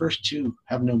 Joel, our first two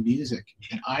have no music.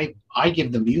 And I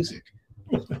give the music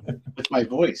with my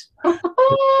voice.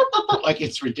 Like,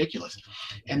 it's ridiculous.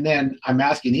 And then I'm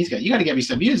asking these guys, you got to get me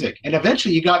some music. And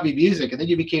eventually you got me music, and then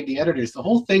you became the editors. The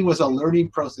whole thing was a learning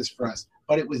process for us.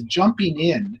 But it was jumping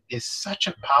in is such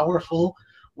a powerful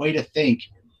way to think.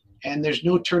 And there's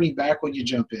no turning back when you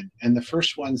jump in. And the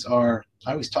first ones are,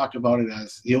 I always talk about it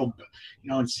as the old,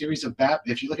 in series of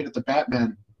if you look at the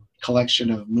Batman collection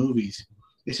of movies,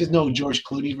 this is no George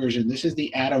Clooney version. This is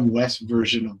the Adam West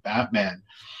version of Batman.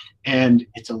 And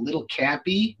it's a little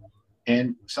campy.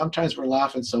 And sometimes we're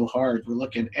laughing so hard. We're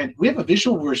looking, and we have a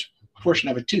visual portion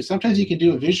of it too. Sometimes you can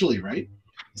do it visually, right?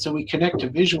 So we connect to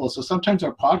visual. So sometimes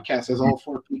our podcast has all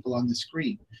four people on the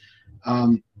screen.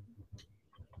 And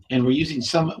we're using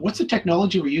what's the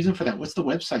technology we're using for that? What's the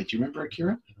website? Do you remember,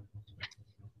 Akira?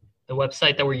 The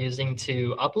website that we're using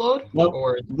to upload?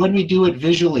 Or when we do it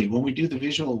visually, when we do the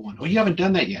visual one. Oh, you haven't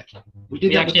done that yet.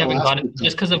 We actually haven't done it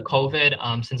just because of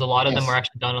COVID, since a lot of them are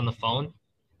actually done on the phone.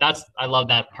 I love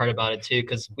that part about it too,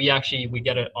 because we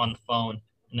get it on the phone,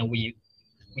 and then we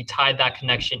tied that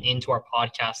connection into our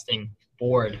podcasting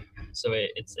board. So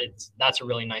that's a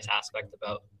really nice aspect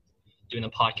about doing the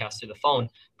podcast through the phone.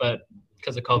 But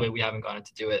because of COVID, we haven't gotten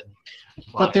to do it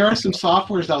live. But there are some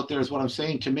softwares out there, is what I'm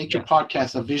saying, to make your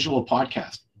podcast a visual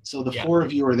podcast. So the Yeah. four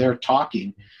of you are there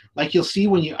talking. Like you'll see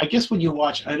when you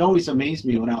watch, it always amazed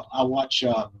me when I'll watch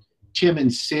Tim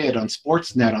and Sid on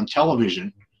Sportsnet on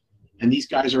television, and these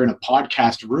guys are in a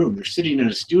podcast room. They're sitting in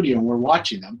a studio and we're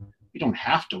watching them. We don't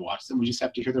have to watch them. We just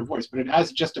have to hear their voice, but it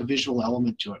has just a visual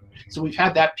element to it. So we've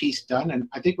had that piece done, and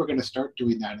I think we're going to start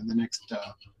doing that in the next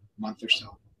month or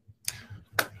so.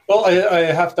 Well,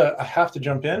 I have to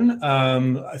jump in.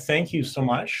 Thank you so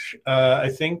much. I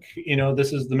think,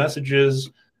 this is the message is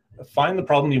find the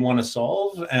problem you want to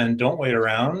solve and don't wait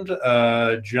around.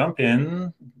 Jump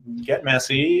in, get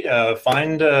messy,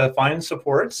 find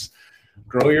supports,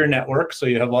 grow your network so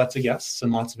you have lots of guests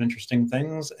and lots of interesting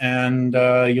things, and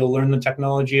you'll learn the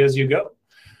technology as you go.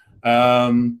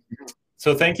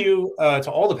 So thank you to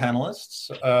all the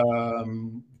panelists.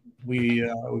 We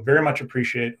very much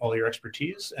appreciate all your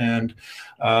expertise, and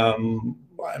I'll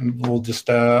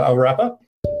wrap up.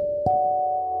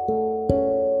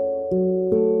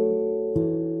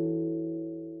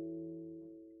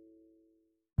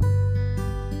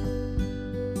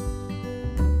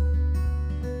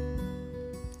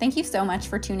 Thank you so much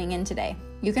for tuning in today.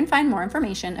 You can find more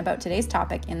information about today's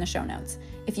topic in the show notes.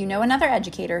 If you know another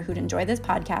educator who'd enjoy this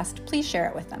podcast, please share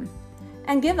it with them.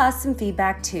 And give us some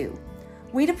feedback too.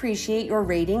 We'd appreciate your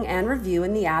rating and review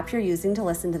in the app you're using to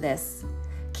listen to this.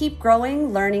 Keep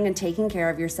growing, learning, and taking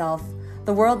care of yourself.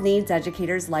 The world needs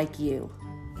educators like you.